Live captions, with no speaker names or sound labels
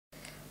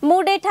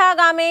મુડેઠા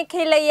ગામે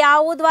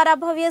ખેલૈયાઓ દ્વારા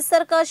ભવ્ય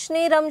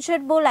સર્કસની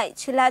રમઝટ બોલાઈ।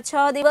 છેલ્લા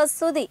 6 દિવસ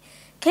સુધી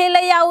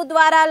ખેલૈયાઓ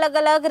દ્વારા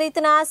અલગ-અલગ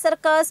રીતના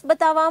સર્કસ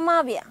બતાવવામાં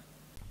આવ્યા।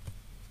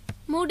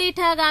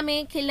 મુડેઠા ગામે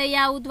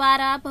ખેલૈયાઓ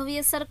દ્વારા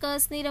ભવ્ય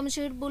સર્કસની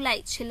રમઝટ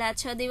બોલાઈ। છેલ્લા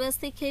 6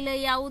 દિવસથી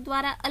ખેલૈયાઓ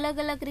દ્વારા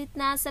અલગ-અલગ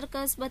રીતના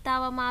સર્કસ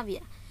બતાવવામાં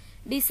આવ્યા।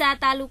 ડીસા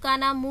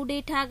તાલુકાના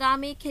મુડેઠા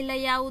ગામે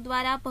ખેલૈયાઓ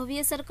દ્વારા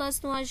ભવ્ય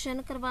સર્કસનું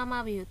આયોજન કરવામાં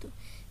આવ્યું હતું।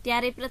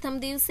 ત્યારે પ્રથમ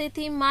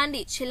દિવસેથી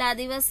માંડી છેલ્લા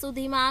દિવસ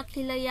સુધીમાં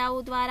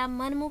ખેલૈયાઓ દ્વારા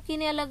મન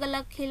મૂકીને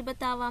અલગ-અલગ ખેલ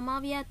બતાવવામાં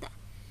આવ્યા હતા।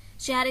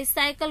 જ્યારે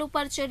સાયકલ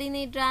ઉપર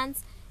ચડીને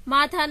ડાન્સ,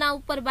 માથાના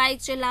ઉપર બાઇક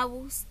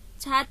ચલાવવું,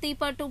 છાતી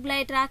પર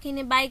ટ્યુબલાઇટ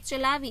રાખીને બાઇક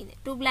ચલાવીને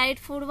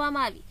ટ્યુબલાઇટ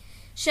ફોડવામાં આવી,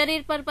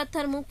 શરીર પર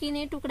પથ્થર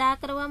મૂકીને ટુકડા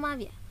કરવામાં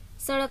આવ્યા,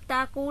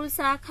 સળગતા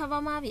કોલસા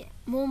ખાવામાં આવ્યા,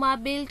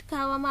 મોંમાં બેલ્ટ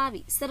ખાવામાં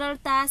આવી,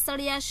 સરળતા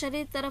સળિયા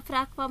શરીર તરફ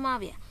રાખવામાં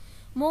આવ્યા,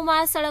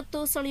 મોંમાં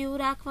સળગતો સળિયો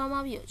રાખવામાં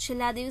આવ્યો।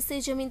 છેલ્લા દિવસે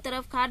જમીન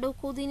તરફ ખાડો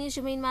ખોદીને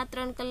જમીનમાં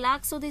 3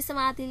 કલાક સુધી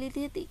સમાધિ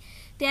લીધી હતી।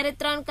 ત્યારે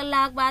 3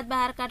 કલાક બાદ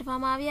બહાર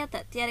કાઢવામાં આવ્યા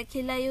હતા। ત્યારે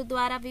ખેલૈયાઓ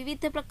દ્વારા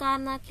વિવિધ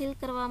પ્રકારના ખેલ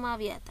કરવામાં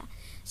આવ્યા હતા,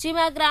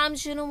 જેમાં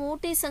ગ્રામજનો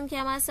મોટી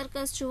સંખ્યામાં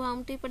સર્કસ જોવા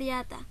ઉમટી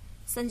પડ્યા હતા।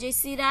 સંજય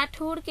સિંહ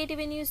રાઠોડ,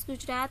 KTV ન્યૂઝ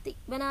ગુજરાતી,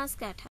 બનાસકાંઠા।